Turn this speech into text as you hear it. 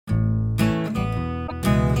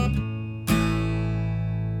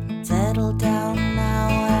settle down now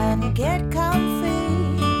and get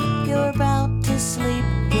comfy. You're about to sleep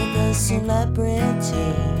with a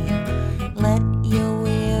celebrity. Let your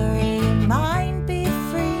weary mind be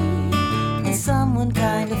free. There's someone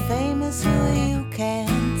kind of famous who you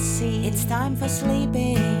can't see. It's time for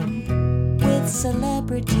sleeping with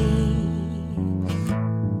celebrity.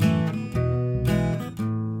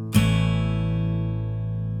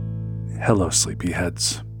 Hello,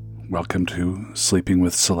 sleepyheads. Welcome to Sleeping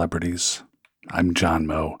with Celebrities. I'm John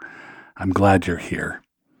Moe. I'm glad you're here.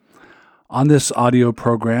 On this audio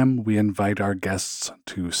program, we invite our guests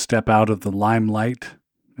to step out of the limelight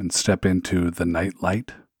and step into the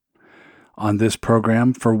nightlight. On this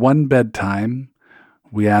program, for one bedtime,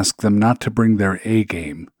 we ask them not to bring their A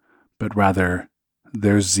game, but rather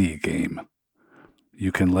their Z game.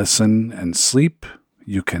 You can listen and sleep.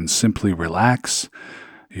 You can simply relax.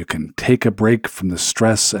 You can take a break from the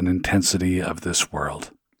stress and intensity of this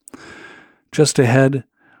world. Just ahead,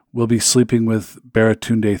 we'll be sleeping with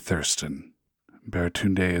Baratunde Thurston.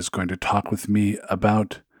 Baratunde is going to talk with me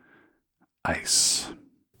about ice.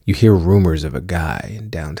 You hear rumors of a guy in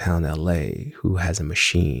downtown LA who has a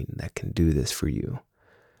machine that can do this for you.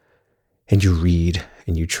 And you read,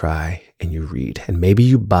 and you try, and you read. And maybe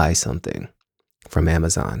you buy something from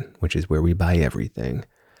Amazon, which is where we buy everything,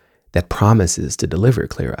 that promises to deliver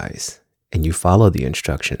clear ice, and you follow the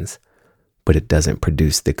instructions, but it doesn't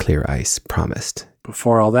produce the clear ice promised.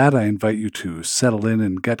 Before all that, I invite you to settle in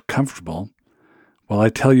and get comfortable while I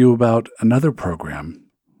tell you about another program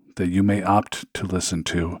that you may opt to listen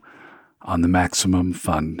to on the Maximum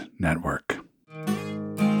Fun Network.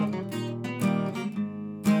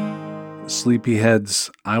 Sleepyheads,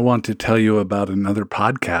 I want to tell you about another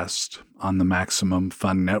podcast on the Maximum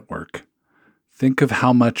Fun Network. Think of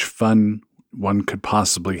how much fun one could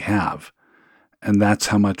possibly have, and that's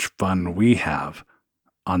how much fun we have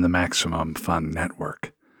on the Maximum Fun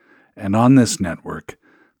Network. And on this network,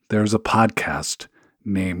 there's a podcast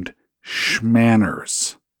named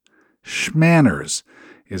Schmanners. Schmanners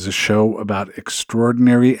is a show about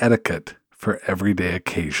extraordinary etiquette for everyday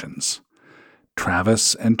occasions.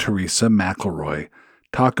 Travis and Teresa McElroy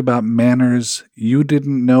talk about manners you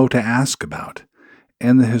didn't know to ask about,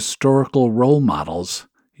 and the historical role models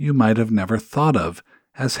you might have never thought of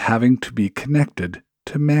as having to be connected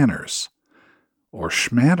to manners, or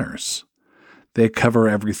schmanners. They cover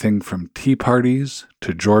everything from tea parties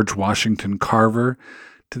to George Washington Carver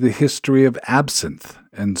to the history of absinthe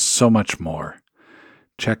and so much more.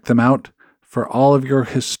 Check them out for all of your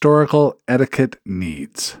historical etiquette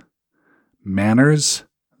needs. Manners,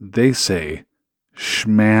 they say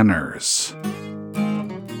schmanners.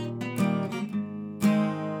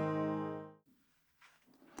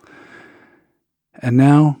 And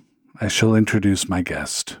now I shall introduce my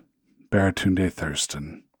guest, Baratunde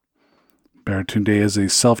Thurston. Baratunde is a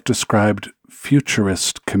self-described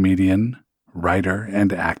futurist comedian, writer,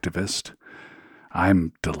 and activist.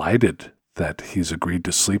 I'm delighted that he's agreed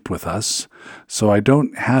to sleep with us, so I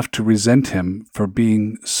don't have to resent him for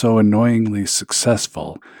being so annoyingly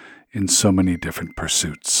successful in so many different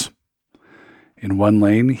pursuits. In one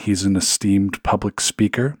lane, he's an esteemed public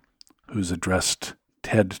speaker who's addressed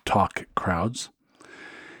TED Talk crowds.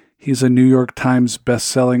 He's a New York Times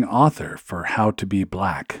best-selling author for How to Be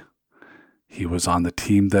Black. He was on the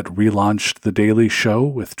team that relaunched The Daily Show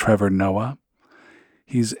with Trevor Noah.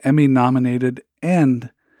 He's Emmy-nominated,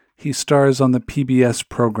 and he stars on the PBS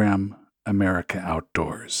program America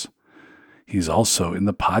Outdoors. He's also in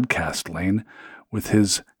the podcast lane with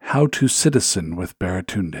his How to Citizen with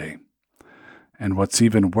Baratunde. And what's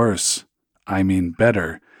even worse, I mean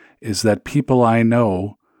better, is that people I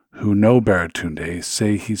know who know Baratunde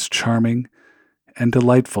say he's charming and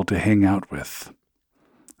delightful to hang out with.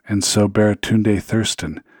 And so, Baratunde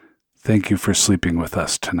Thurston, thank you for sleeping with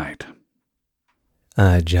us tonight.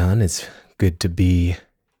 John, it's good to be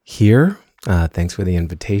here. Thanks for the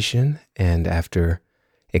invitation. And after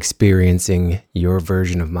experiencing your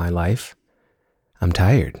version of my life, I'm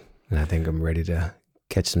tired, and I think I'm ready to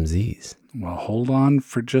catch some Z's. Well, hold on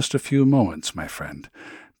for just a few moments, my friend.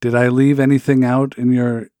 Did I leave anything out in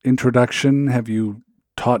your introduction? Have you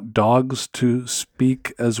taught dogs to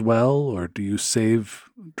speak as well, or do you save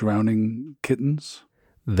drowning kittens?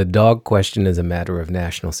 The dog question is a matter of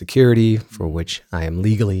national security, for which I am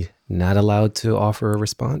legally not allowed to offer a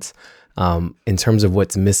response. In terms of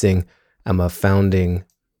what's missing, I'm a founding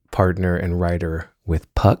partner and writer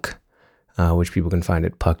with Puck, which people can find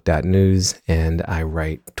at puck.news, and I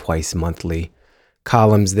write twice monthly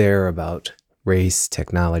columns there about race,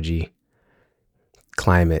 technology,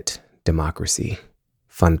 climate, democracy,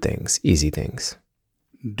 fun things, easy things.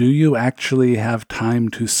 Do you actually have time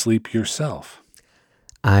to sleep yourself?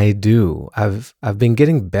 I do. I've been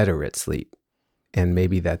getting better at sleep, and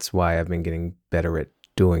maybe that's why I've been getting better at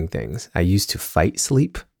doing things. I used to fight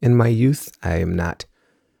sleep in my youth. I am not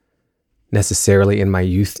necessarily in my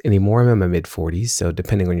youth anymore. I'm in my mid-40s, so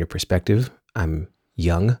depending on your perspective, I'm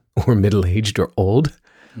young or middle-aged or old.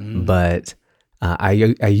 But I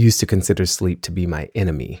used to consider sleep to be my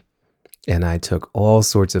enemy, and I took all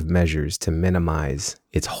sorts of measures to minimize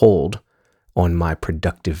its hold on my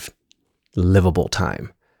productive, livable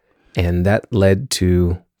time. And that led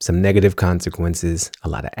to some negative consequences, a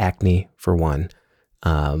lot of acne for one,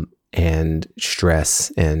 and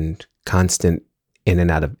stress and constant in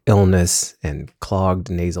and out of illness and clogged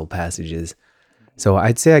nasal passages. So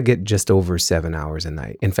I'd say I get just over 7 hours a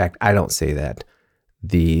night. In fact, I don't say that.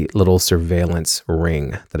 The little surveillance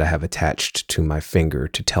ring that I have attached to my finger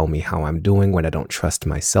to tell me how I'm doing when I don't trust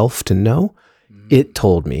myself to know, it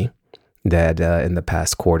told me that in the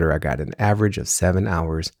past quarter, I got an average of 7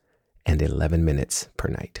 hours and 11 minutes per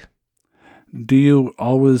night. Do you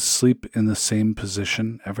always sleep in the same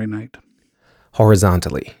position every night?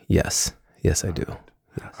 Horizontally, yes. Yes, I do.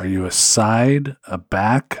 Yes. Are you a side, a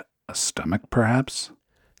back, a stomach perhaps?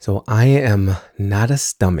 So I am not a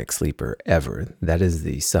stomach sleeper ever. That is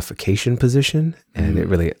the suffocation position, and it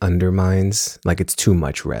really undermines, like it's too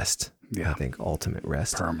much rest. Yeah. I think ultimate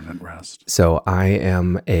rest. Permanent rest. So I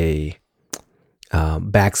am a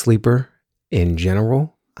back sleeper in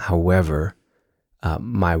general. However,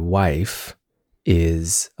 my wife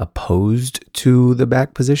is opposed to the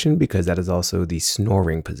back position because that is also the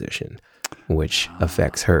snoring position, which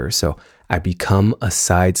affects her. So I become a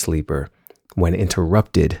side sleeper when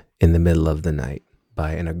interrupted in the middle of the night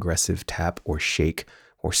by an aggressive tap or shake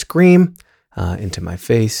or scream into my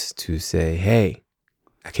face to say, hey,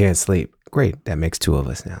 I can't sleep. Great. That makes two of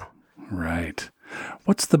us now. Right.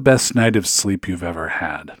 What's the best night of sleep you've ever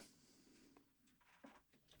had?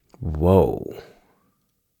 Whoa.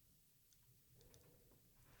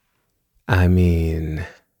 I mean,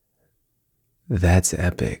 that's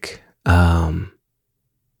epic.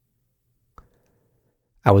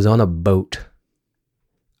 I was on a boat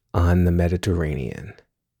on the Mediterranean,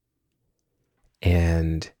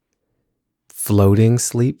 and floating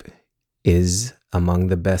sleep is among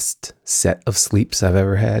the best set of sleeps I've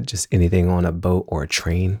ever had. Just anything on a boat or a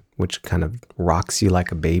train, which kind of rocks you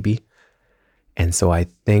like a baby. And so I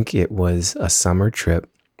think it was a summer trip,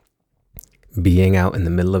 being out in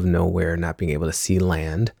the middle of nowhere, not being able to see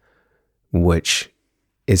land, which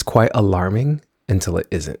is quite alarming until it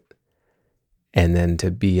isn't. And then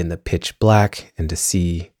to be in the pitch black and to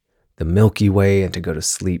see the Milky Way and to go to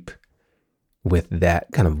sleep with that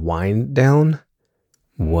kind of wind down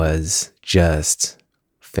was just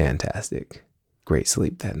fantastic. Great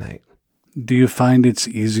sleep that night. Do you find it's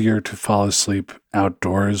easier to fall asleep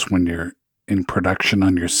outdoors when you're in production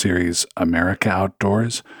on your series America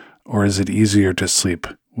Outdoors, or is it easier to sleep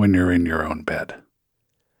when you're in your own bed?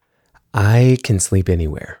 I can sleep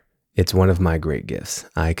anywhere. It's one of my great gifts.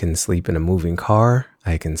 I can sleep in a moving car.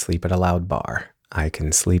 I can sleep at a loud bar. I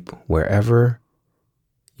can sleep wherever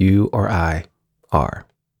you or I are.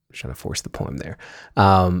 I'm trying to force the poem there.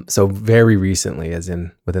 So very recently, as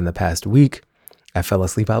in within the past week, I fell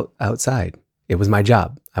asleep outside. It was my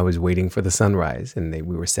job. I was waiting for the sunrise, and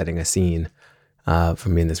we were setting a scene for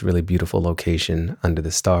me in this really beautiful location under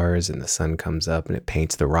the stars, and the sun comes up and it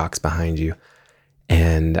paints the rocks behind you.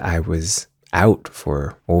 And I was out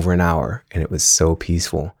for over an hour, and it was so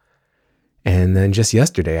peaceful. And then just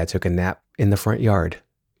yesterday, I took a nap in the front yard,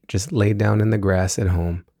 just laid down in the grass at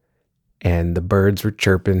home, and the birds were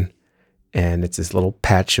chirping, and it's this little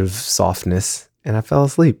patch of softness, and I fell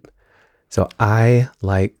asleep. So I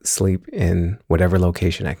like sleep in whatever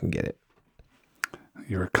location I can get it.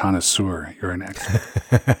 You're a connoisseur. You're an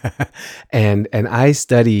expert. and I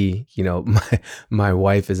study, my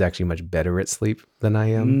wife is actually much better at sleep than I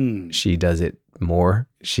am. She does it more.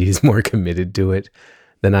 She's more committed to it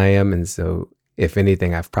than I am. And so if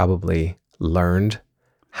anything, I've probably learned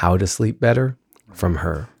how to sleep better from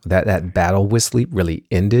her. That battle with sleep really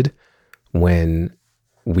ended when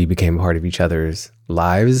we became part of each other's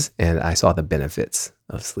lives, and I saw the benefits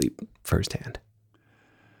of sleep firsthand.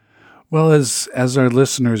 Well, as our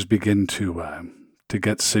listeners begin to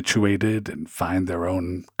get situated and find their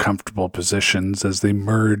own comfortable positions as they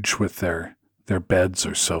merge with their beds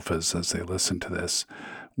or sofas as they listen to this,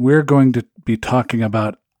 we're going to be talking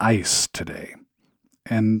about ice today.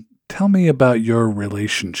 And tell me about your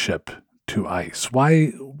relationship to ice.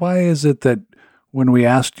 Why is it that when we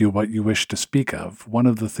asked you what you wish to speak of, one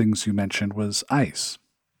of the things you mentioned was ice?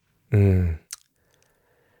 There's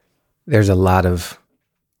a lot of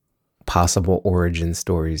possible origin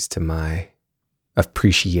stories to my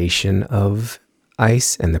appreciation of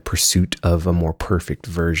ice and the pursuit of a more perfect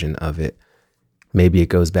version of it. Maybe it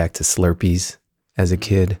goes back to Slurpees as a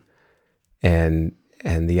kid, and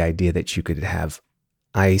the idea that you could have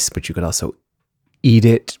ice, but you could also eat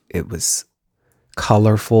it. It was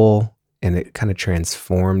colorful, and it kind of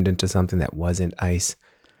transformed into something that wasn't ice.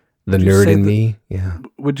 The nerd in me, yeah.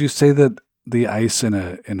 Would you say that the ice in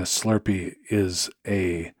a Slurpee is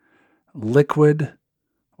a liquid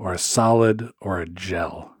or a solid or a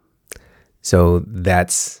gel? So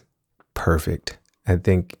that's perfect. I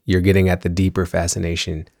think you're getting at the deeper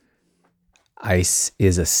fascination. Ice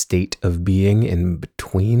is a state of being in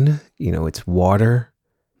between. It's water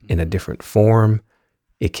in a different form.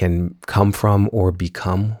 It can come from or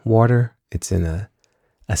become water. It's in a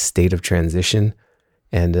state of transition.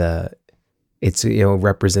 And it's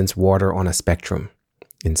represents water on a spectrum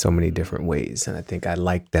in so many different ways. And I think I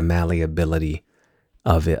like the malleability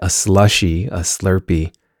of it. A slushy, a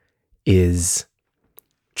Slurpee, is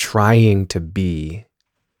trying to be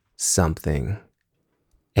something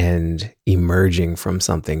and emerging from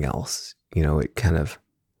something else. It kind of,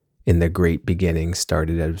 in the great beginning,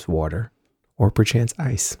 started as water or perchance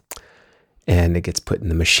ice. And it gets put in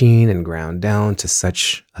the machine and ground down to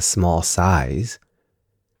such a small size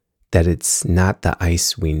that it's not the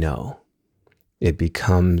ice we know. It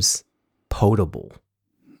becomes potable,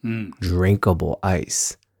 drinkable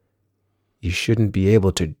ice. You shouldn't be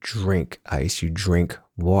able to drink ice. You drink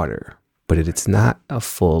water, but it's not a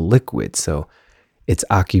full liquid. So it's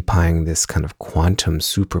occupying this kind of quantum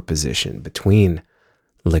superposition between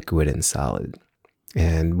liquid and solid.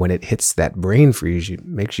 And when it hits that brain freeze, it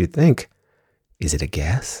makes you think, is it a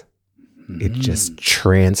gas? It just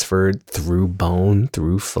transferred through bone,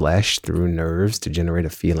 through flesh, through nerves to generate a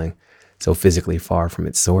feeling so physically far from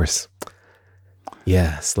its source.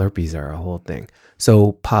 Yeah, Slurpees are a whole thing.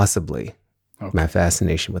 So possibly my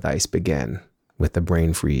fascination with ice began with the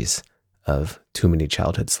brain freeze of too many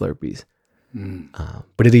childhood Slurpees.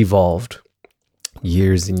 But it evolved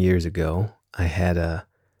years and years ago. I had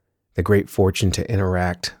the great fortune to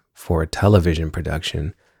interact for a television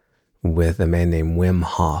production with a man named Wim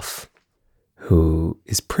Hof, who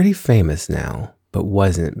is pretty famous now, but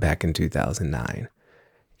wasn't back in 2009.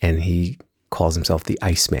 And he calls himself the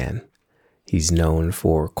Iceman. He's known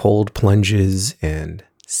for cold plunges and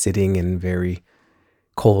sitting in very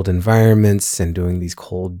cold environments and doing these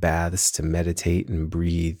cold baths to meditate and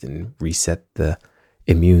breathe and reset the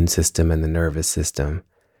immune system and the nervous system.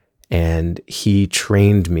 And he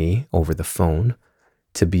trained me over the phone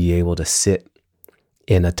to be able to sit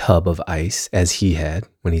in a tub of ice as he had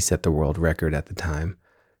when he set the world record at the time.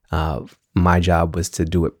 My job was to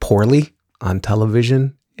do it poorly on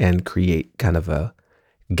television and create kind of a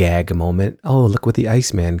gag moment. Oh, look what the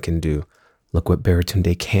Iceman can do. Look what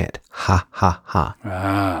Baratunde can't. Ha, ha, ha.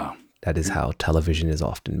 Ah. That is how television is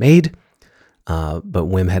often made. But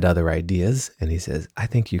Wim had other ideas, and he says, I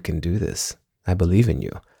think you can do this. I believe in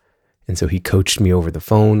you. And so he coached me over the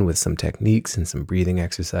phone with some techniques and some breathing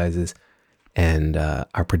exercises. And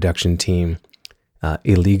our production team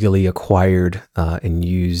illegally acquired and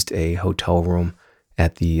used a hotel room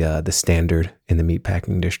at the Standard in the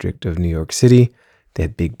meatpacking district of New York City. They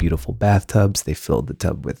had big, beautiful bathtubs. They filled the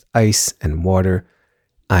tub with ice and water.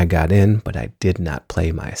 I got in, but I did not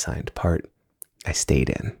play my assigned part. I stayed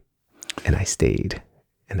in, and I stayed,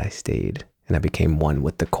 and I stayed, and I became one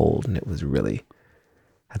with the cold. And it was really,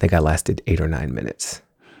 I think I lasted 8 or 9 minutes.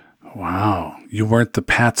 Wow. You weren't the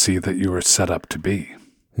patsy that you were set up to be.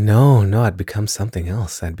 No, I'd become something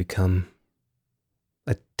else. I'd become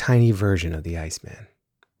a tiny version of the Iceman,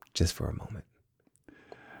 just for a moment.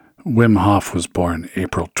 Wim Hof was born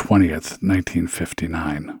April 20th,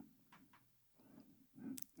 1959.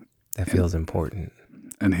 That feels important.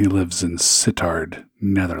 And he lives in Sittard,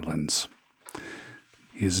 Netherlands.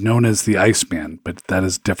 He is known as the Iceman, but that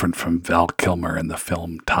is different from Val Kilmer in the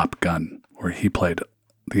film Top Gun, where he played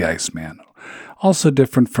the Iceman. Also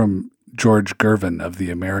different from George Gervin of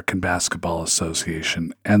the American Basketball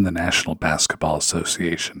Association and the National Basketball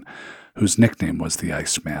Association, whose nickname was the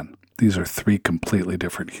Iceman. These are 3 completely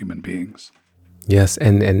different human beings. Yes,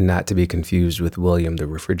 and not to be confused with William the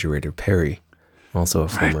Refrigerator Perry, also a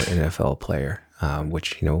former NFL player,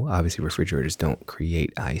 which, obviously refrigerators don't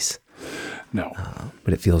create ice. No.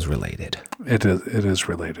 But it feels related. It is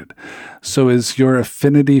related. So is your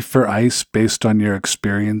affinity for ice based on your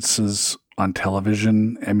experiences on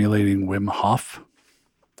television emulating Wim Hof?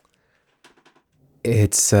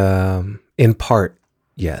 It's in part,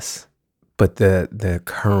 yes. But the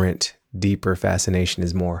current deeper fascination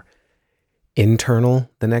is more internal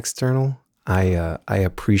than external. I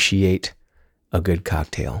appreciate a good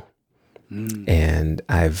cocktail, and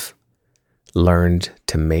I've learned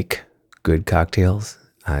to make good cocktails.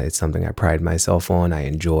 It's something I pride myself on. I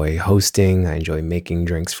enjoy hosting. I enjoy making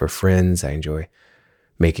drinks for friends. I enjoy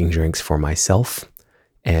making drinks for myself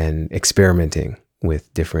and experimenting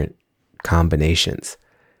with different combinations.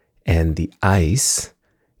 And the ice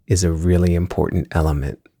is a really important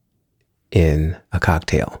element in a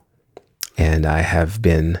cocktail. And I have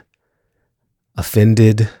been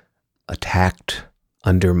offended, attacked,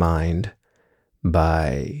 undermined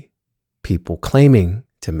by people claiming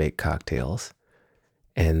to make cocktails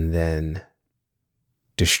and then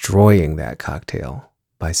destroying that cocktail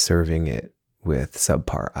by serving it with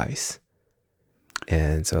subpar ice.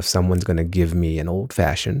 And so if someone's going to give me an old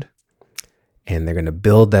fashioned and they're going to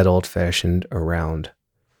build that old fashioned around,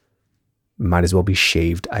 might as well be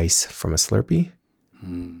shaved ice from a Slurpee,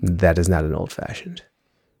 that is not an old fashioned.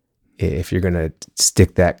 If you're going to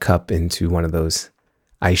stick that cup into one of those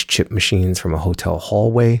ice chip machines from a hotel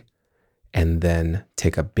hallway and then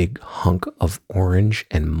take a big hunk of orange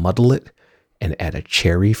and muddle it and add a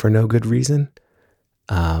cherry for no good reason,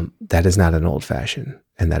 that is not an old fashioned.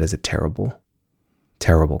 And that is a terrible,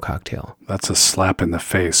 terrible cocktail. That's a slap in the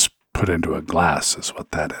face put into a glass is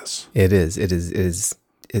what that is. It is.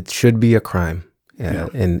 It should be a crime.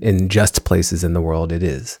 In just places in the world, it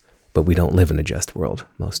is. But we don't live in a just world,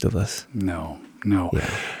 most of us. No. Yeah.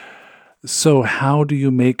 So how do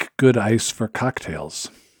you make good ice for cocktails?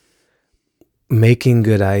 Making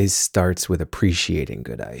good ice starts with appreciating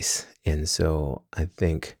good ice. And so I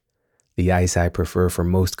think the ice I prefer for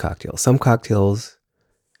most cocktails. Some cocktails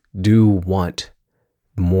do want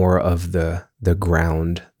more of the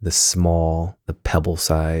ground, the small, the pebble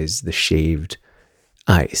size, the shaved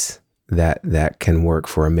ice that can work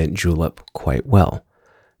for a mint julep quite well.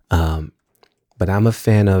 But I'm a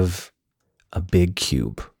fan of a big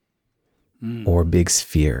cube or a big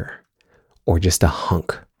sphere or just a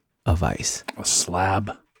hunk of ice. A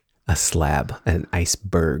slab? A slab, an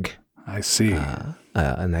iceberg. I see. An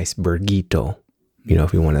icebergito. You know,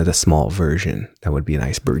 if you wanted a small version, that would be an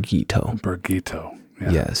icebergito. Burgito.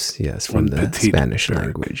 Yeah. Yes, from the Spanish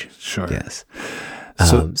language. Sure. Yes.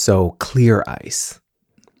 So clear ice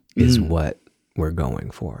is what we're going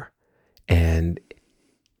for. And,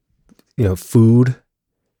 you know, food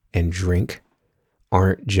and drink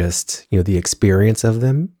aren't just, you know, the experience of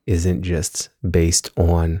them isn't just based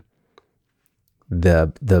on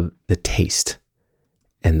the taste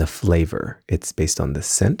and the flavor. It's based on the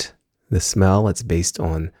scent, the smell. It's based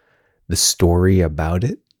on the story about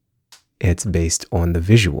it. It's based on the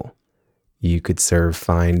visual. You could serve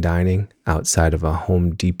fine dining outside of a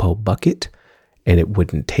Home Depot bucket and it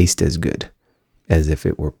wouldn't taste as good as if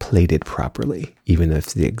it were plated properly, even if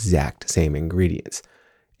it's the exact same ingredients.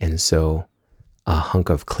 And so a hunk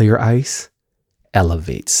of clear ice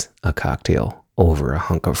elevates a cocktail over a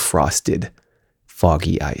hunk of frosted,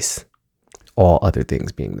 foggy ice, all other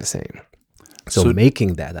things being the same. So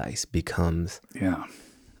making that ice becomes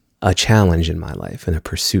a challenge in my life and a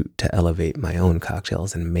pursuit to elevate my own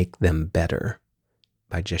cocktails and make them better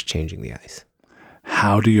by just changing the ice.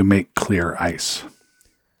 How do you make clear ice?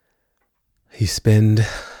 You spend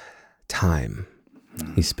time,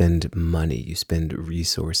 you spend money, you spend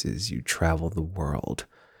resources, you travel the world,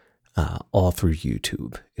 all through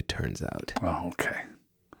YouTube, it turns out. Oh, okay.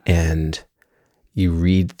 And you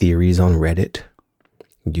read theories on Reddit.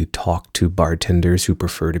 You talk to bartenders who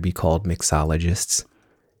prefer to be called mixologists.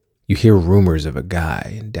 You hear rumors of a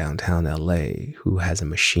guy in downtown LA who has a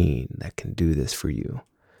machine that can do this for you.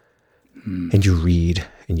 And you read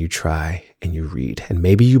and you try and you read. And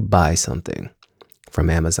maybe you buy something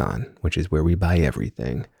from Amazon, which is where we buy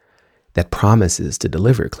everything, that promises to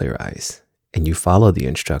deliver clear ice. And you follow the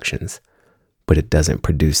instructions, but it doesn't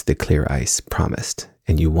produce the clear ice promised.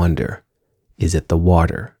 And you wonder, is it the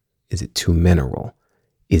water? Is it too mineral?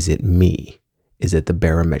 Is it me? Is it the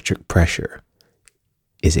barometric pressure?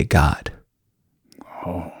 Is it God?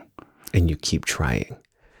 Oh. And you keep trying.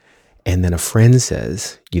 And then a friend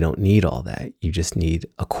says, you don't need all that. You just need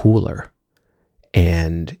a cooler.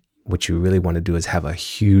 And what you really want to do is have a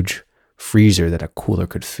huge freezer that a cooler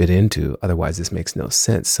could fit into. Otherwise, this makes no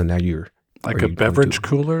sense. So now you're like a beverage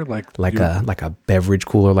cooler, like a beverage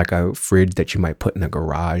cooler, like a fridge that you might put in a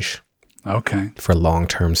garage. Okay. For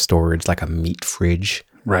long-term storage, like a meat fridge.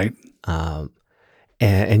 Right.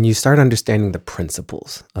 And you start understanding the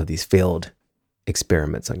principles of these failed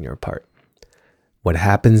experiments on your part. What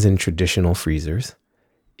happens in traditional freezers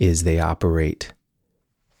is they operate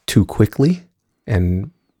too quickly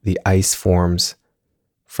and the ice forms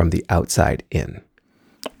from the outside in.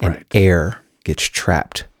 And air gets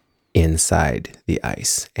trapped inside the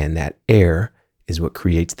ice. And that air is what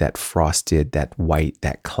creates that frosted, that white,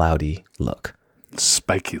 that cloudy look.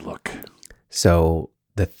 Spiky look. So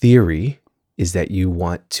the theory is that you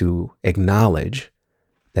want to acknowledge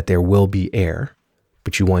that there will be air,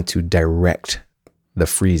 but you want to direct the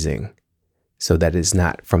freezing so that it's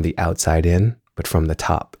not from the outside in, but from the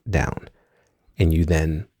top down. And you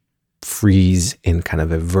then freeze in kind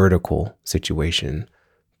of a vertical situation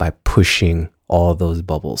by pushing all those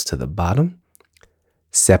bubbles to the bottom,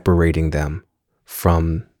 separating them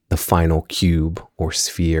from the final cube or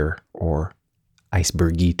sphere or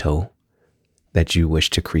icebergito that you wish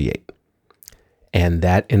to create. And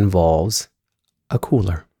that involves a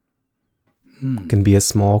cooler. It can be a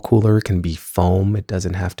small cooler, it can be foam. It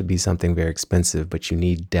doesn't have to be something very expensive, but you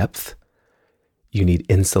need depth. You need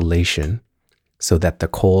insulation so that the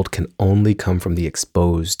cold can only come from the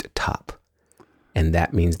exposed top. And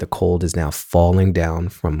that means the cold is now falling down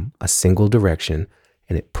from a single direction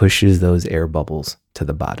and it pushes those air bubbles to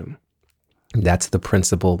the bottom. That's the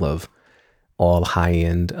principle of all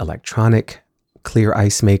high-end electronic clear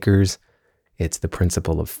ice makers. It's the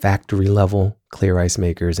principle of factory level clear ice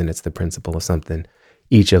makers, and it's the principle of something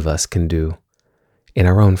each of us can do in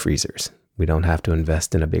our own freezers. We don't have to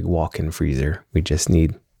invest in a big walk-in freezer. We just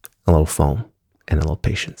need a little foam and a little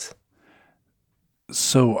patience.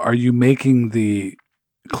 So are you making the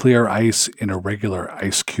clear ice in a regular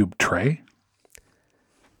ice cube tray?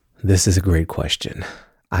 This is a great question.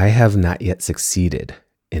 I have not yet succeeded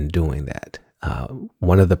in doing that.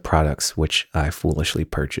 One of the products which I foolishly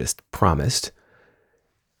purchased promised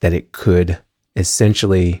that it could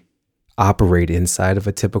essentially operate inside of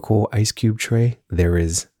a typical ice cube tray. There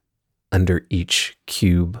is under each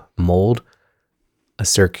cube mold a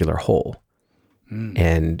circular hole.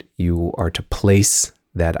 And you are to place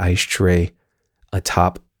that ice tray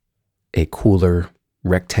atop a cooler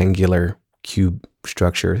rectangular cube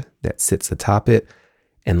structure that sits atop it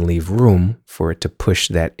and leave room for it to push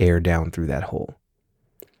that air down through that hole.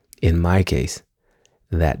 In my case,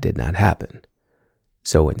 that did not happen.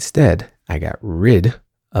 So instead, I got rid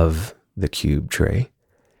of the cube tray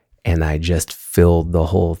and I just filled the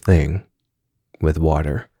whole thing with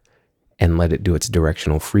water and let it do its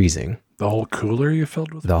directional freezing. The whole cooler you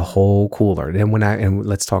filled with? The whole cooler. And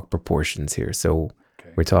let's talk proportions here. So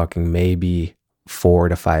we're talking maybe 4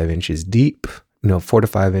 to 5 inches deep, 4 to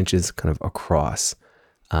 5 inches kind of across,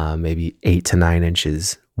 maybe 8 to 9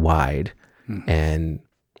 inches wide, and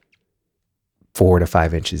 4 to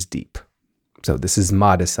 5 inches deep. So this is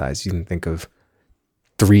modest size. You can think of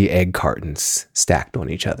 3 egg cartons stacked on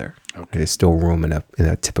each other. Okay. There's still room in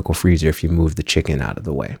a typical freezer if you move the chicken out of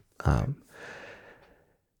the way.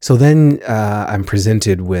 So then I'm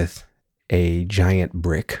presented with a giant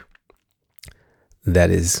brick that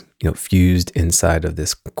is, fused inside of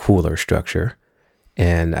this cooler structure,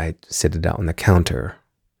 and I sit it out on the counter.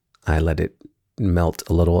 I let it melt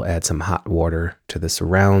a little, add some hot water to the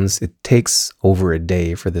surrounds. It takes over a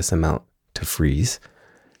day for this amount to freeze.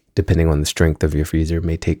 Depending on the strength of your freezer, it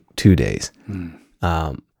may take 2 days.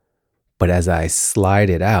 But as I slide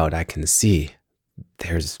it out, I can see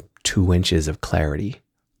there's 2 inches of clarity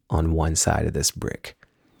on one side of this brick.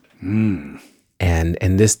 And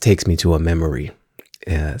this takes me to a memory.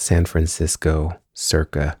 San Francisco,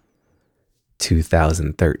 circa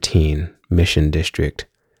 2013, Mission District.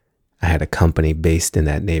 I had a company based in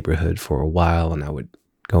that neighborhood for a while, and I would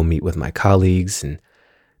go meet with my colleagues, and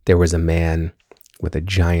there was a man with a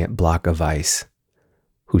giant block of ice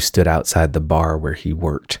who stood outside the bar where he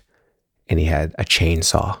worked, and he had a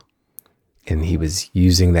chainsaw, and he was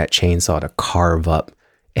using that chainsaw to carve up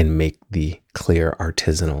and make the clear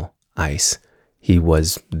artisanal ice. He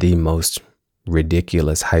was the most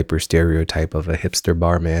ridiculous hyper stereotype of a hipster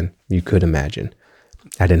barman you could imagine.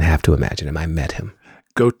 I didn't have to imagine him. I met him.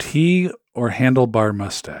 Goatee or handlebar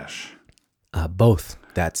mustache? Both.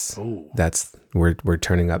 That's we're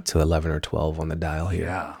turning up to 11 or 12 on the dial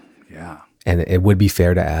here. Yeah. And it would be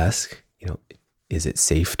fair to ask, is it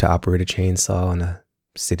safe to operate a chainsaw on a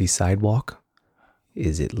city sidewalk?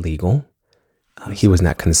 Is it legal? He was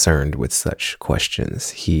not concerned with such questions.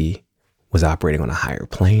 He was operating on a higher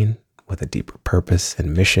plane with a deeper purpose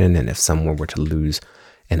and mission. And if someone were to lose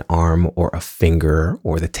an arm or a finger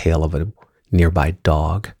or the tail of a nearby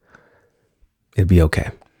dog, it'd be okay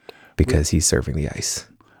because he's serving the ice.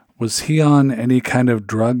 Was he on any kind of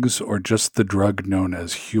drugs or just the drug known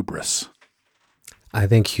as hubris? I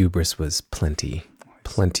think hubris was plenty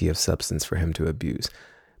of substance for him to abuse.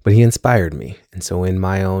 But he inspired me. And so in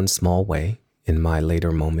my own small way, in my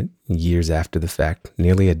later moment, years after the fact,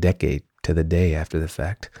 nearly a decade to the day after the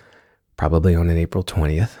fact, probably on an April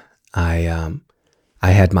 20th, I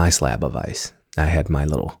I had my slab of ice. I had my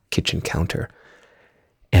little kitchen counter.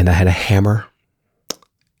 And I had a hammer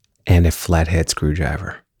and a flathead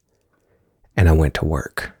screwdriver. And I went to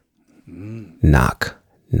work. Knock,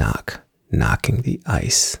 knock, knocking the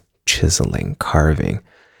ice, chiseling, carving,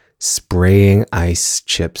 spraying ice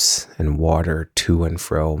chips and water to and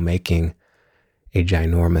fro, making a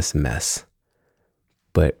ginormous mess,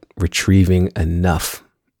 but retrieving enough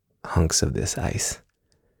hunks of this ice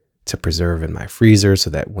to preserve in my freezer so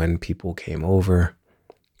that when people came over,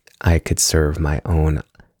 I could serve my own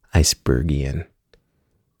icebergian,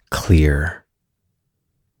 clear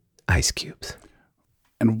ice cubes.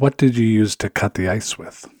 And what did you use to cut the ice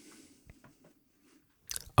with?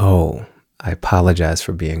 Oh, I apologize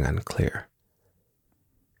for being unclear.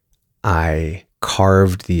 I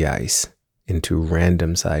carved the ice into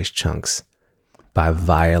random sized chunks by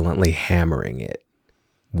violently hammering it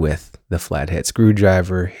with the flathead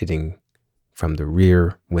screwdriver, hitting from the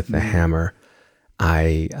rear with the hammer.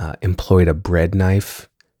 I employed a bread knife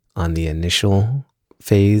on the initial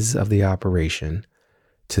phase of the operation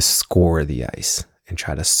to score the ice and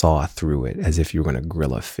try to saw through it as if you were going to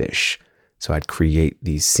grill a fish. So I'd create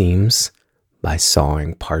these seams by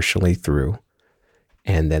sawing partially through,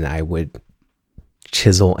 and then I would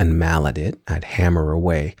chisel and mallet it. I'd hammer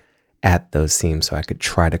away at those seams so I could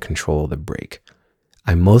try to control the break.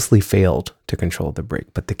 I mostly failed to control the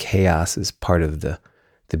break, but the chaos is part of the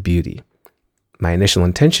beauty. My initial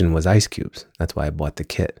intention was ice cubes. That's why I bought the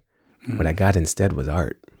kit. What I got instead was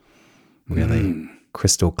art. Really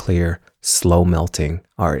crystal clear, slow melting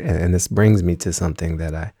art. And this brings me to something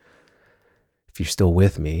that if you're still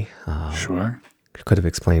with me, Sure. could have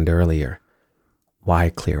explained earlier. Why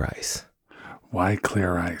clear ice? Why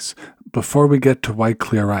clear ice? Before we get to why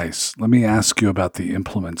clear ice, let me ask you about the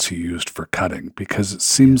implements you used for cutting, because it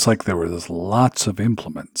seems like there was lots of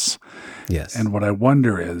implements. Yes. And what I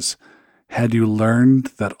wonder is, had you learned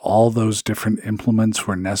that all those different implements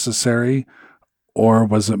were necessary, or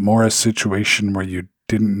was it more a situation where you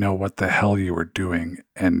didn't know what the hell you were doing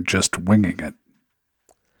and just winging it?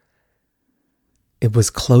 It was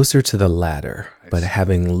closer to the latter, but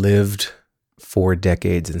having lived 4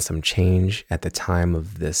 decades and some change at the time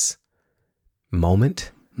of this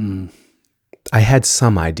moment, I had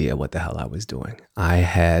some idea what the hell I was doing. I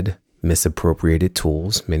had misappropriated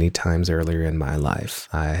tools many times earlier in my life.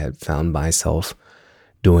 I had found myself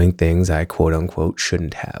doing things I quote unquote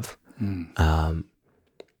shouldn't have.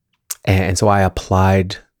 And so I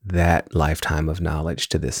applied that lifetime of knowledge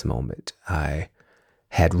to this moment. I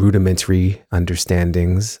had rudimentary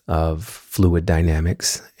understandings of fluid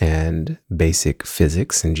dynamics and basic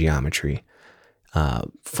physics and geometry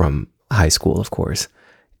from high school, of course.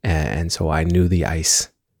 And so I knew the ice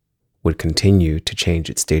would continue to change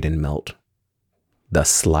its state and melt, thus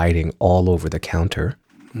sliding all over the counter.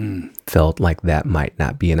 Felt like that might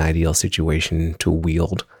not be an ideal situation to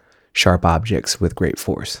wield sharp objects with great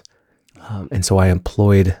force. And so I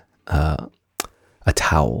employed a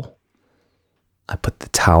towel. I put the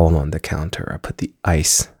towel on the counter. I put the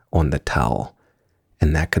ice on the towel,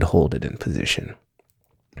 and that could hold it in position.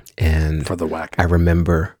 And For the whack. I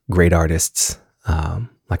remember great artists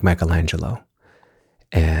like Michelangelo,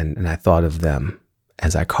 and I thought of them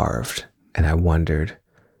as I carved, and I wondered,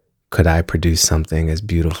 could I produce something as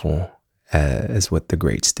beautiful as what the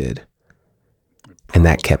greats did? And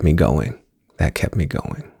that kept me going.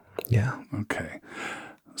 Yeah. Okay.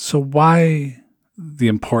 So why the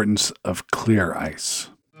importance of clear ice?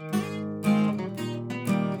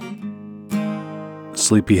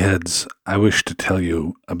 Sleepyheads, I wish to tell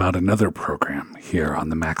you about another program here on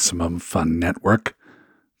the Maximum Fun Network,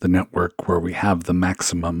 the network where we have the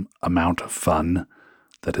maximum amount of fun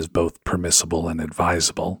that is both permissible and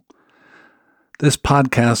advisable. This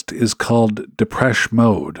podcast is called Depresh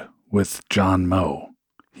Mode with John Moe.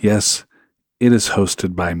 Yes, it is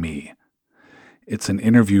hosted by me. It's an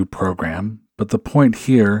interview program, but the point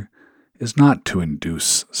here is not to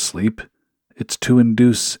induce sleep. It's to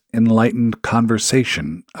induce enlightened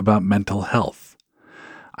conversation about mental health.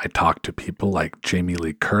 I talk to people like Jamie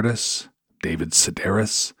Lee Curtis, David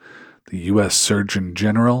Sedaris, the U.S. Surgeon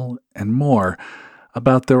General, and more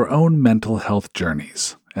about their own mental health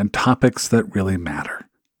journeys and topics that really matter.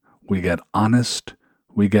 We get honest,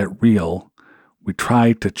 we get real, we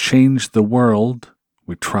try to change the world,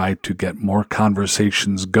 we try to get more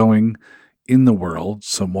conversations going in the world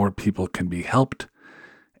so more people can be helped,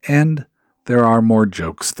 and there are more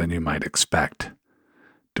jokes than you might expect.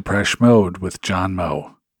 Depresh Mode with John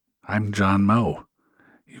Moe. I'm John Moe.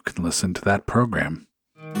 You can listen to that program.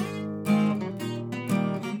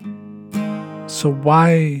 So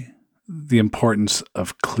why the importance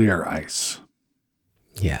of clear ice?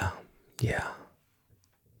 Yeah. Yeah.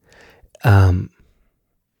 I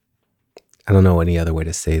don't know any other way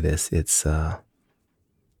to say this. It's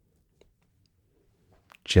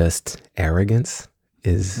just arrogance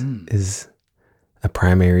is a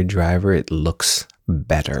primary driver. It looks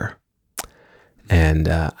better. And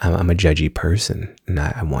I'm a judgy person, and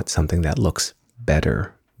I want something that looks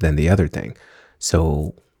better than the other thing.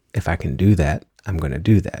 So if I can do that, I'm going to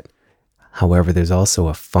do that. However, there's also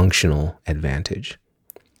a functional advantage.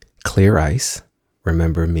 Clear ice,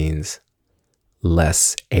 remember, means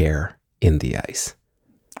less air in the ice.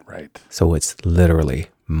 Right. So it's literally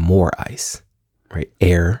more ice, right?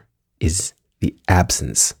 Air is the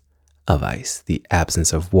absence of ice, the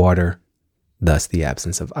absence of water, thus the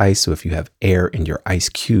absence of ice. So if you have air in your ice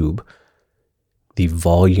cube, the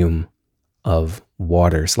volume of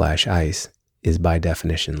water / ice is by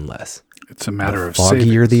definition less. It's a matter of The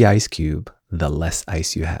foggier savings. the ice cube, the less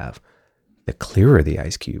ice you have. The clearer the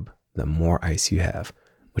ice cube, the more ice you have,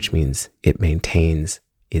 which means it maintains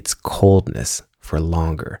its coldness for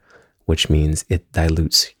longer, which means it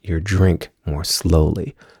dilutes your drink more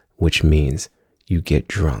slowly, which means you get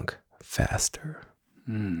drunk faster.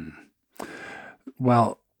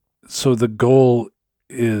 Well, so the goal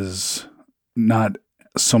is not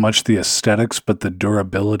so much the aesthetics, but the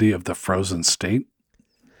durability of the frozen state.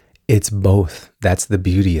 It's both. That's the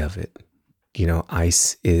beauty of it. You know,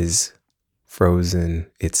 ice is frozen,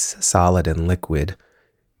 it's solid and liquid.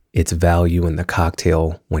 Its value in the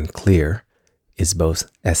cocktail when clear is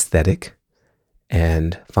both aesthetic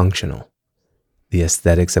and functional. The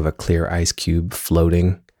aesthetics of a clear ice cube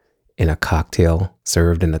floating in a cocktail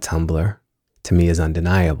served in a tumbler, to me, is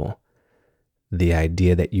undeniable. The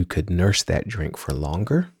idea that you could nurse that drink for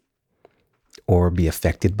longer or be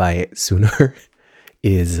affected by it sooner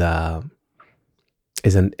is an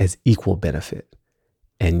equal benefit.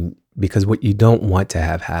 And because what you don't want to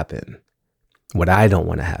have happen, what I don't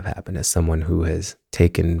want to have happen as someone who has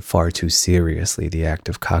taken far too seriously the act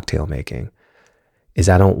of cocktail making, is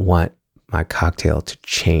I don't want my cocktail to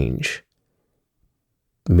change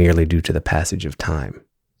merely due to the passage of time.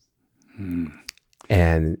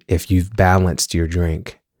 And if you've balanced your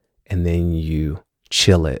drink and then you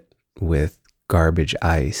chill it with garbage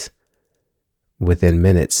ice, within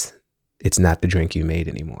minutes, it's not the drink you made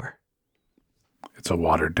anymore. It's a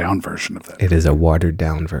watered down version of that. It is a watered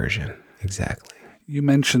down version. Exactly. You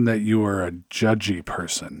mentioned that you were a judgy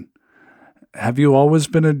person. Have you always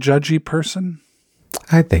been a judgy person?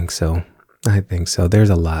 I think so. There's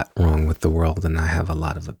a lot wrong with the world, and I have a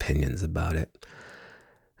lot of opinions about it,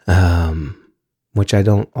 which I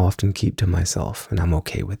don't often keep to myself, and I'm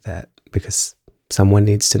okay with that because someone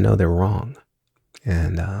needs to know they're wrong,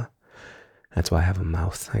 and that's why I have a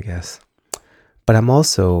mouth, I guess. But I'm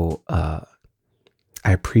also, I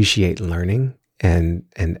appreciate learning, and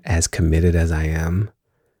as committed as I am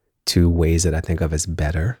to ways that I think of as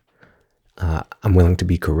better, I'm willing to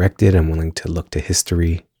be corrected. I'm willing to look to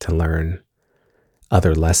history to learn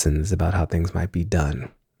other lessons about how things might be done.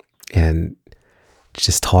 And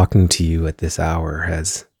just talking to you at this hour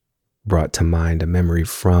has brought to mind a memory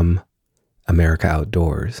from America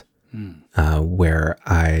Outdoors, where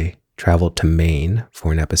I traveled to Maine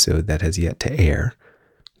for an episode that has yet to air.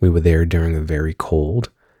 We were there during a very cold,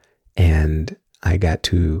 and I got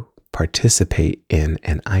to participate in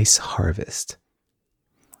an ice harvest,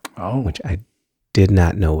 which I did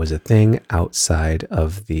not know was a thing outside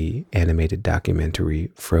of the animated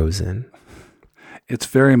documentary Frozen. It's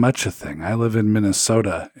very much a thing. I live in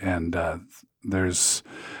Minnesota, and there was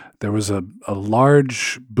a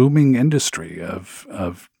large booming industry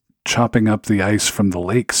of chopping up the ice from the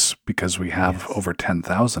lakes, because we have over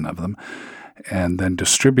 10,000 of them, and then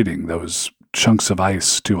distributing those chunks of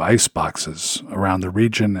ice to ice boxes around the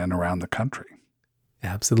region and around the country.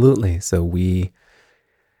 Absolutely. So we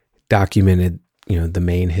documented, the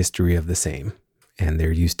main history of the same. And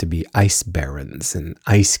there used to be ice barons and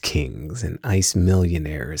ice kings and ice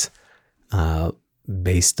millionaires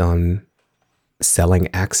based on selling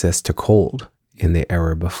access to cold in the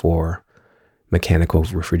era before mechanical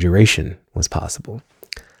refrigeration was possible.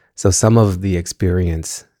 So some of the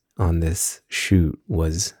experience on this shoot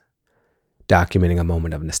was documenting a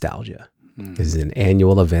moment of nostalgia. This is an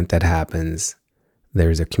annual event that happens.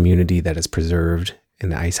 There's a community that is preserved in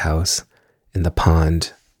the ice house in the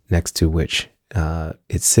pond next to which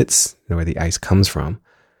it sits, where the ice comes from.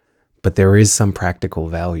 But there is some practical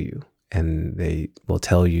value, and they will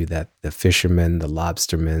tell you that the fishermen, the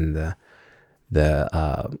lobstermen,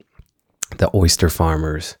 the oyster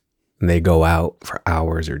farmers, they go out for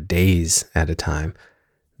hours or days at a time.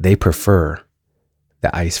 They prefer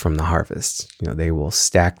the ice from the harvest. They will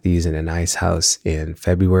stack these in an ice house in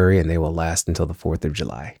February and they will last until the 4th of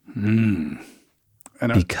July.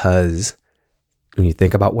 Because when you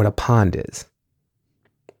think about what a pond is,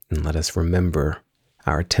 and let us remember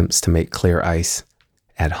our attempts to make clear ice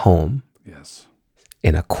at home, yes,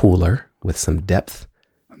 in a cooler with some depth,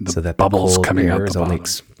 so that the cold air is only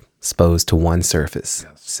exposed to one surface.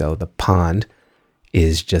 Yes. So the pond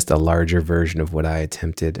is just a larger version of what I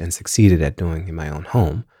attempted and succeeded at doing in my own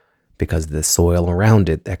home, because the soil around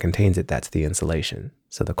it that contains it, that's the insulation.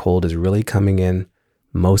 So the cold is really coming in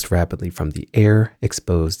most rapidly from the air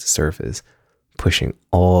exposed surface, pushing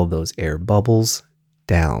all those air bubbles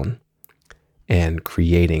down and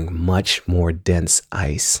creating much more dense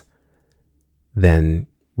ice than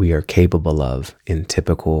we are capable of in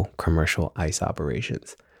typical commercial ice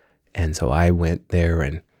operations. And so I went there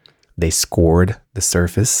and they scored the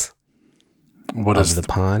surface of the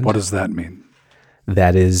pond. What does that mean?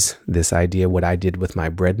 That is this idea, what I did with my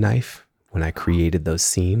bread knife when I created those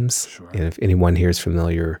seams. Sure. And if anyone here is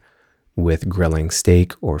familiar with grilling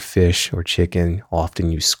steak or fish or chicken, often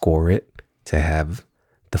you score it to have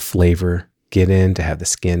the flavor get in, to have the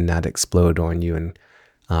skin not explode on you and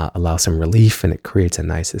allow some relief, and it creates a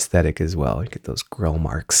nice aesthetic as well. You get those grill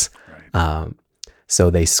marks. Right. So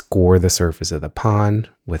they score the surface of the pond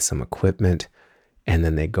with some equipment, and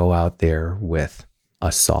then they go out there with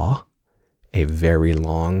a saw, a very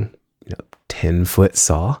long, 10-foot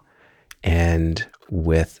saw, and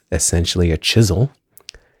with essentially a chisel,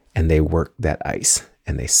 and they work that ice,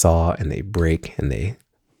 and they saw and they break and they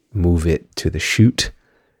move it to the chute.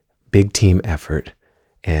 Big team effort,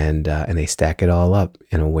 and they stack it all up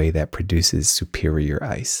in a way that produces superior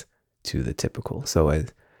ice to the typical. So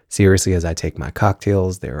as seriously as I take my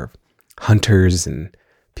cocktails, there are hunters and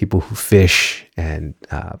people who fish and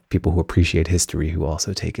people who appreciate history who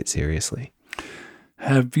also take it seriously.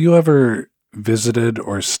 Have you ever visited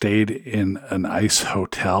or stayed in an ice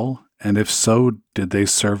hotel? And if so, did they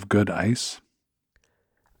serve good ice?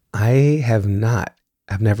 I have not.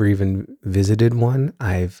 I've never even visited one.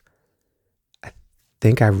 I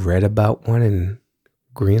think I read about one in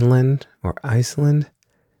Greenland or Iceland.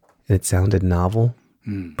 It sounded novel,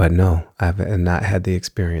 but no, I've not had the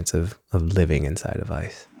experience of living inside of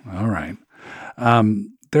ice. All right.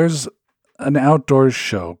 There's an outdoors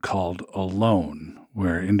show called Alone,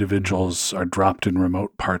 where individuals are dropped in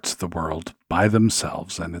remote parts of the world by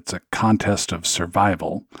themselves, and it's a contest of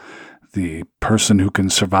survival. The person who can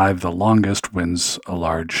survive the longest wins a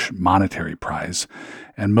large monetary prize.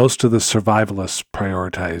 And most of the survivalists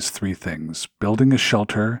prioritize 3 things: building a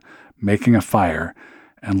shelter, making a fire,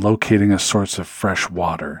 and locating a source of fresh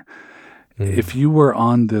water. If you were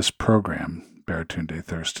on this program, Baratunde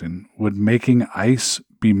Thurston, would making ice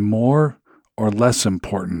be more or less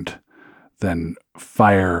important than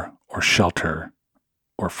fire or shelter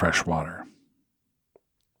or fresh water?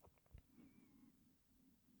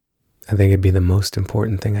 I think it'd be the most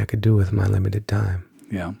important thing I could do with my limited time.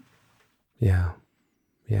 Yeah. Yeah.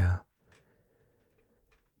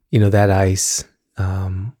 That ice,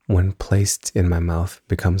 when placed in my mouth,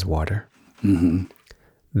 becomes water. Mm-hmm.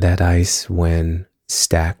 That ice, when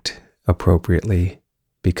stacked appropriately,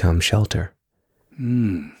 becomes shelter.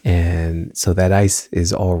 And so that ice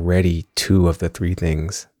is already 2 of the 3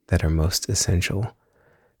 things that are most essential.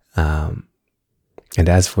 And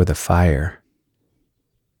as for the fire,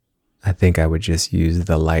 I think I would just use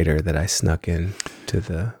the lighter that I snuck in to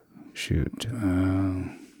the chute.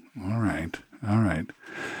 All right.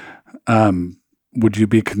 Would you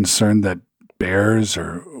be concerned that bears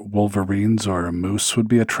or wolverines or a moose would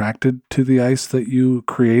be attracted to the ice that you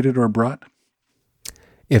created or brought?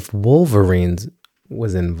 If wolverines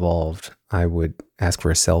was involved, I would ask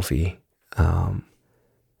for a selfie. And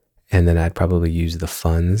then I'd probably use the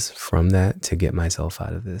funds from that to get myself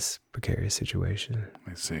out of this precarious situation.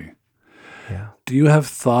 I see. Yeah. Do you have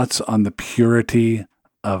thoughts on the purity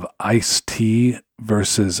of iced tea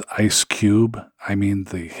versus Ice Cube? I mean,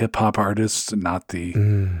 the hip hop artists, not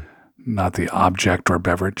the object or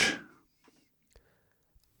beverage.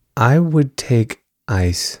 I would take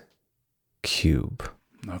Ice Cube.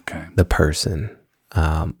 Okay. The person.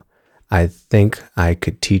 I think I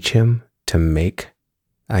could teach him to make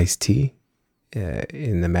iced tea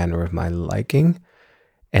in the manner of my liking.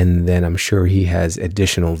 And then I'm sure he has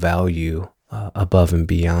additional value above and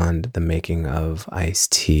beyond the making of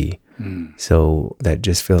iced tea. So that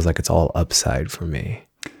just feels like it's all upside for me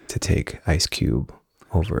to take Ice Cube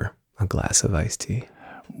over a glass of iced tea.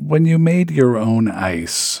 When you made your own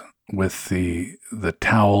ice with the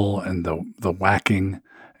towel and the whacking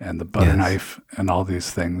and the butter knife and all these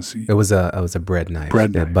things. It was a bread knife.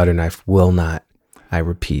 Bread The knife. butter knife will not I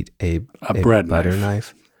repeat, a bread butter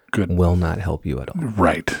knife Good. will not help you at all.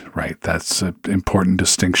 Right. That's an important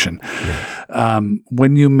distinction. Yeah.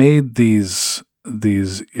 When you made these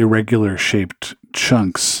irregular shaped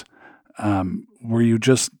chunks, were you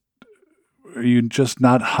just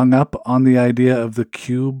not hung up on the idea of the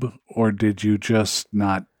cube, or did you just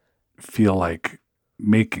not feel like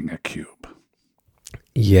making a cube?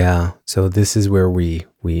 Yeah. So this is where we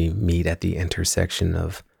meet at the intersection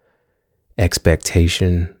of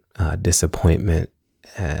expectation, disappointment,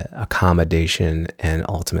 accommodation, and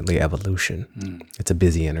ultimately evolution. It's a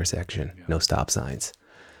busy intersection, no stop signs.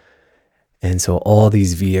 And so all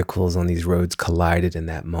these vehicles on these roads collided in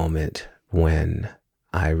that moment when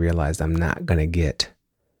I realized I'm not going to get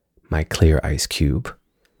my clear ice cube.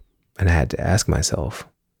 And I had to ask myself,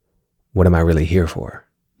 what am I really here for?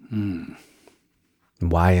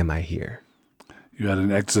 Why am I here? You had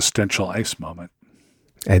an existential ice moment.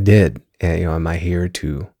 I did. And, am I here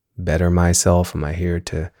to better myself? Am I here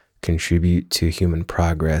to contribute to human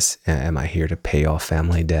progress? Am I here to pay off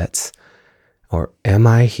family debts? Or am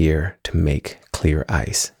I here to make clear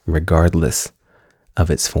ice, regardless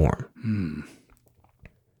of its form?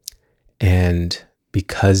 And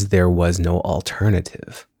because there was no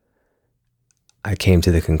alternative, I came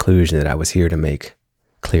to the conclusion that I was here to make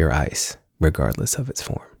clear ice, regardless of its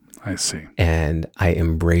form. I see. And I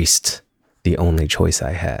embraced the only choice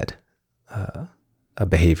I had, a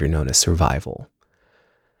behavior known as survival.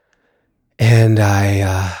 And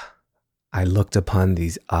I looked upon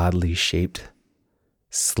these oddly shaped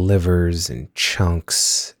slivers and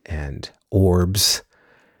chunks and orbs,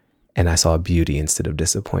 and I saw beauty instead of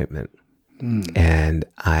disappointment. And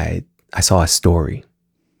I saw a story,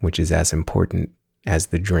 which is as important as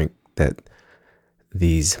the drink that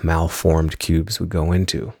these malformed cubes would go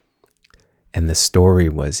into. And the story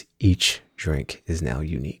was each drink is now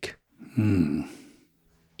unique.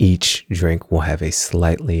 Each drink will have a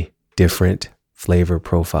slightly different flavor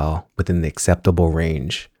profile within the acceptable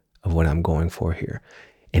range of what I'm going for here.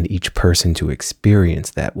 And each person to experience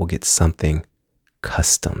that will get something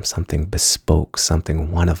custom, something bespoke,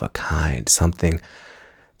 something one of a kind, something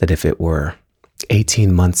that if it were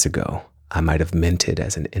 18 months ago, I might have minted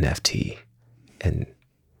as an NFT and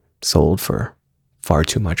sold for far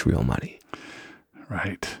too much real money.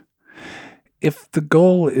 Right. If the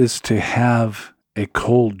goal is to have a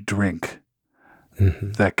cold drink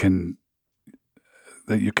that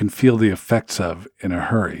you can feel the effects of in a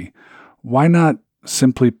hurry, why not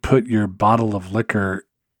simply put your bottle of liquor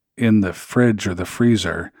in the fridge or the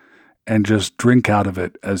freezer and just drink out of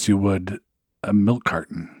it as you would a milk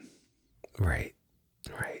carton? Right.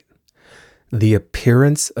 The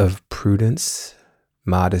appearance of prudence,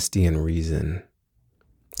 modesty, and reason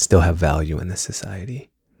still have value in this society.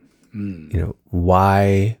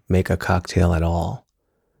 Why make a cocktail at all?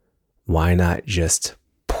 Why not just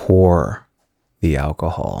pour the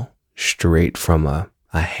alcohol straight from a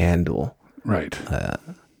handle, right? A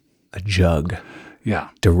jug,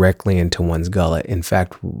 directly into one's gullet? In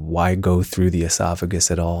fact, why go through the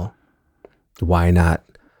esophagus at all? Why not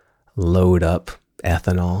load up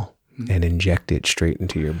ethanol and inject it straight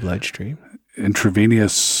into your bloodstream?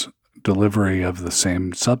 Intravenous delivery of the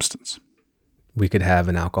same substance. We could have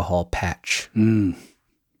an alcohol patch.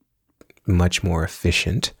 Much more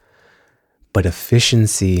efficient. But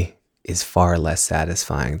efficiency is far less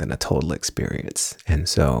satisfying than a total experience. And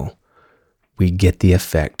so we get the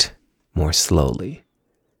effect more slowly.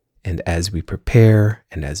 And as we prepare,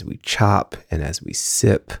 and as we chop, and as we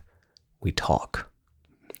sip, we talk,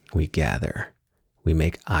 we gather, we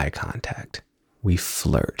make eye contact, we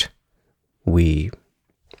flirt, we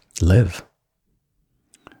live.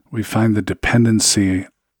 We find the dependency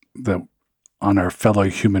that on our fellow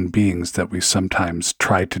human beings that we sometimes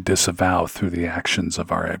try to disavow through the actions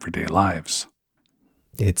of our everyday lives.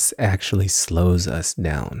 It actually slows us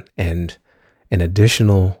down. And an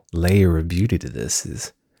additional layer of beauty to this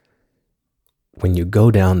is when you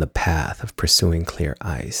go down the path of pursuing clear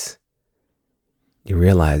ice, you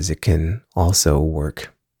realize it can also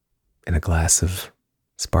work in a glass of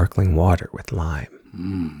sparkling water with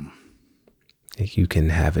lime. You can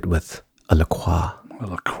have it with a La Croix. A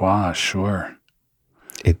La Croix, sure.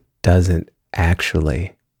 It doesn't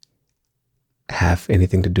actually have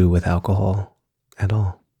anything to do with alcohol at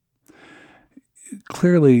all.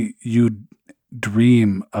 Clearly, you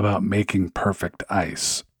dream about making perfect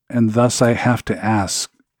ice. And thus I have to ask,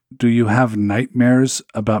 do you have nightmares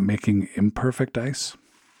about making imperfect ice?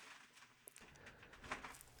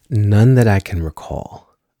 None that I can recall.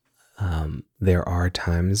 There are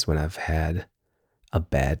times when I've had a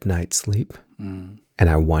bad night's sleep, and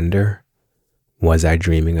I wonder, was I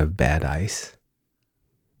dreaming of bad ice?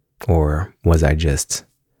 Or was I just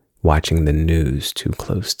watching the news too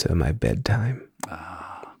close to my bedtime?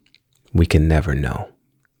 We can never know.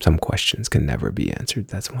 Some questions can never be answered.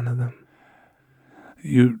 That's one of them.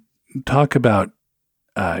 You talk about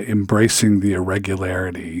embracing the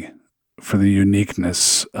irregularity for the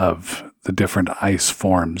uniqueness of the different ice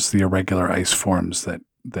forms, the irregular ice forms that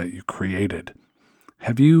you created.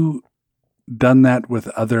 Have you done that with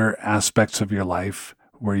other aspects of your life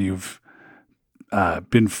where you've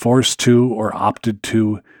been forced to or opted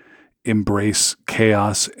to embrace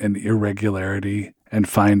chaos and irregularity and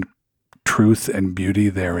find truth and beauty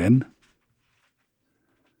therein?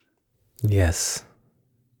 Yes.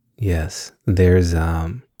 There's,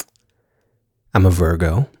 I'm a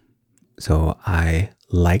Virgo, so I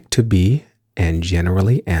like to be and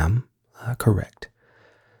generally am correct.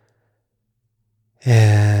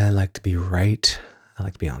 And I like to be right. I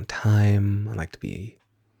like to be on time. I like to be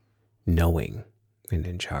knowing and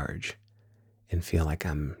in charge and feel like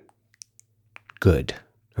I'm good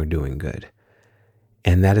or doing good.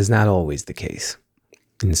 And that is not always the case.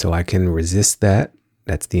 And so I can resist that.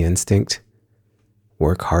 That's the instinct.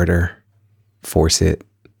 Work harder, force it,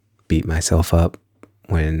 beat myself up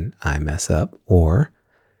when I mess up, or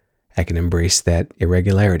I can embrace that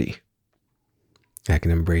irregularity. I can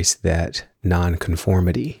embrace that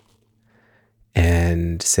non-conformity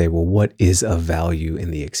and say, well, what is of value in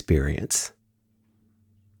the experience?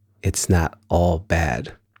 It's not all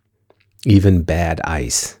bad. Even bad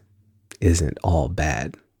ice isn't all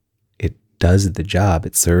bad. It does the job.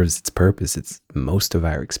 It serves its purpose. It's most of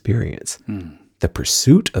our experience. The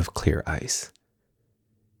pursuit of clear ice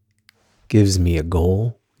gives me a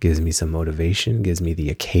goal, gives me some motivation, gives me the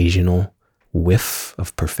occasional whiff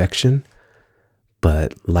of perfection.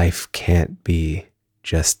 But life can't be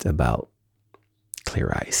just about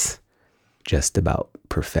clear ice, just about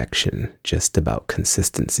perfection, just about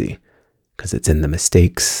consistency, because it's in the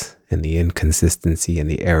mistakes and the inconsistency and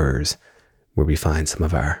the errors where we find some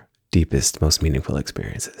of our deepest, most meaningful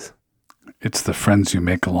experiences. It's the friends you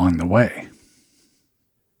make along the way.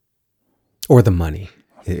 Or the money.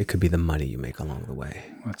 It could be the money you make along the way.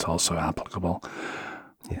 That's also applicable.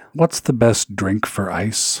 Yeah. What's the best drink for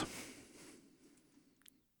ice?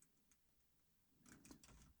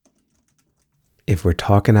 If we're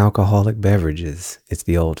talking alcoholic beverages, it's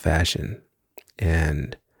the old fashioned.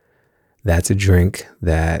 And that's a drink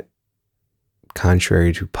that,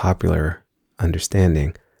 contrary to popular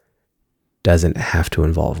understanding, doesn't have to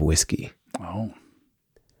involve whiskey. Oh.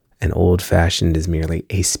 An old fashioned is merely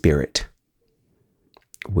a spirit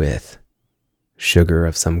with sugar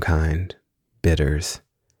of some kind, bitters,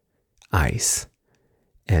 ice,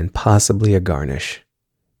 and possibly a garnish.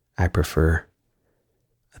 I prefer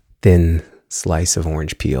a thin slice of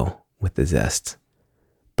orange peel with the zest.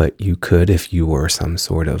 But you could, if you were some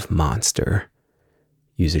sort of monster,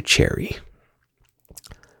 use a cherry.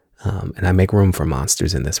 And I make room for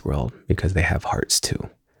monsters in this world because they have hearts too.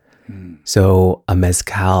 So a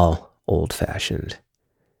mezcal old fashioned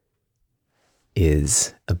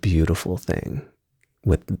is a beautiful thing.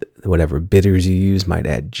 With whatever bitters you use, might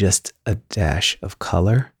add just a dash of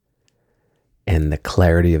color, and the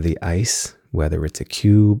clarity of the ice, whether it's a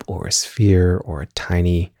cube or a sphere or a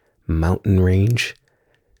tiny mountain range,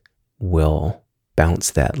 will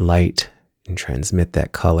bounce that light and transmit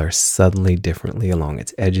that color subtly differently along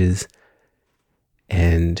its edges.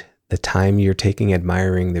 And the time you're taking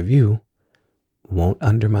admiring the view won't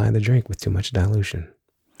undermine the drink with too much dilution.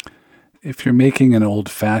 If you're making an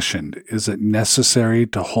old-fashioned, is it necessary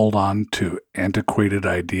to hold on to antiquated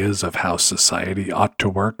ideas of how society ought to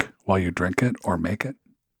work while you drink it or make it?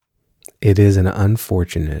 It is an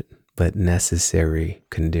unfortunate but necessary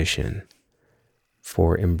condition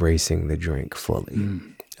for embracing the drink fully.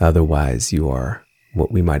 Otherwise, you are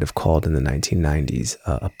what we might have called in the 1990s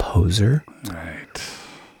a poser. Right.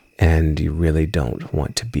 And you really don't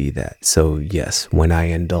want to be that. So yes, when I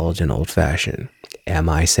indulge in old-fashioned, am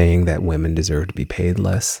I saying that women deserve to be paid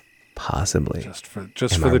less? Possibly. Just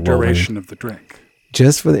for the duration of the drink.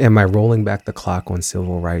 Am I rolling back the clock on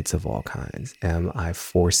civil rights of all kinds? Am I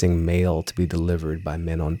forcing mail to be delivered by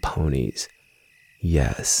men on ponies?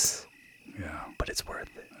 Yes. Yeah. But it's worth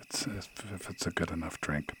it. If it's a good enough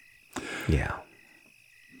drink. Yeah.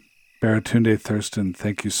 Baratunde Thurston,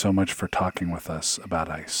 thank you so much for talking with us about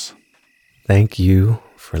ice. Thank you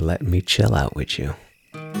for letting me chill out with you.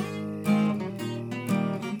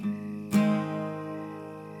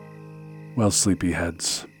 Well,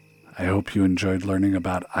 sleepyheads, I hope you enjoyed learning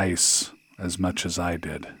about ice as much as I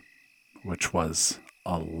did, which was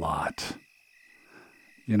a lot.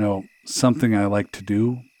 You know, something I like to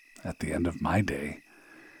do at the end of my day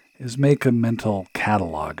is make a mental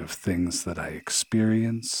catalog of things that I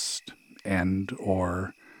experienced and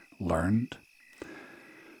or learned.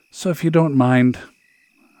 So if you don't mind,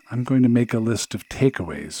 I'm going to make a list of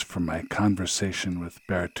takeaways from my conversation with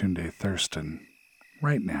Baratunde Thurston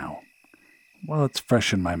right now, while it's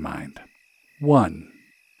fresh in my mind. 1.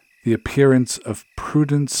 The appearance of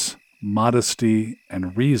prudence, modesty,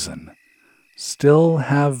 and reason still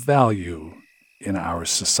have value in our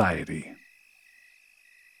society.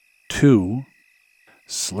 2.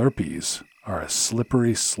 Slurpees are a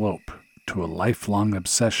slippery slope to a lifelong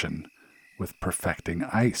obsession with perfecting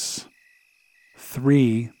ice.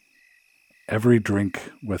 3. Every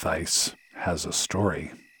drink with ice has a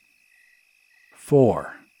story.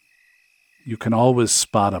 4. You can always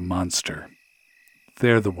spot a monster.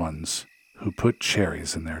 They're the ones who put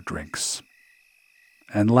cherries in their drinks.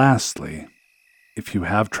 And lastly, if you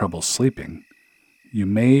have trouble sleeping, you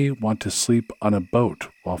may want to sleep on a boat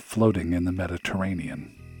while floating in the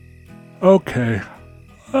Mediterranean. Okay.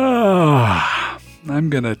 I'm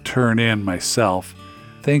going to turn in myself.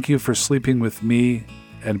 Thank you for sleeping with me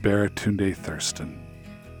and Baratunde Thurston.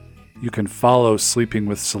 You can follow Sleeping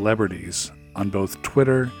with Celebrities on both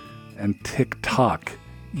Twitter and TikTok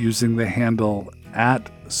using the handle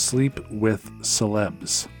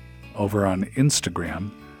 @SleepWithCelebs. Over on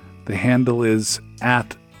Instagram, the handle is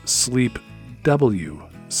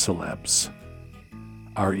 @SleepWCelebs.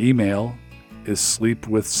 Our email is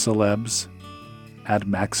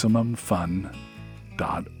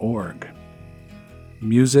sleepwithcelebs@maximumfun.org.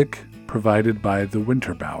 Music provided by the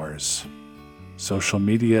Winterbowers. Social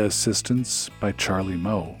media assistance by Charlie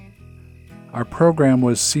Moe. Our program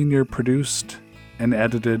was senior produced and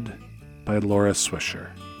edited by Laura Swisher.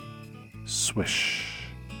 Swish.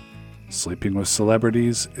 Sleeping with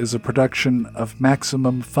Celebrities is a production of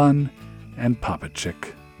Maximum Fun and Papa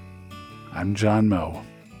Chick. I'm John Moe.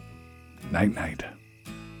 Night-night.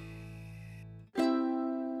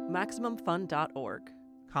 MaximumFun.org.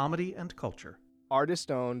 Comedy and culture.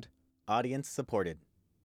 Artist owned. Audience supported.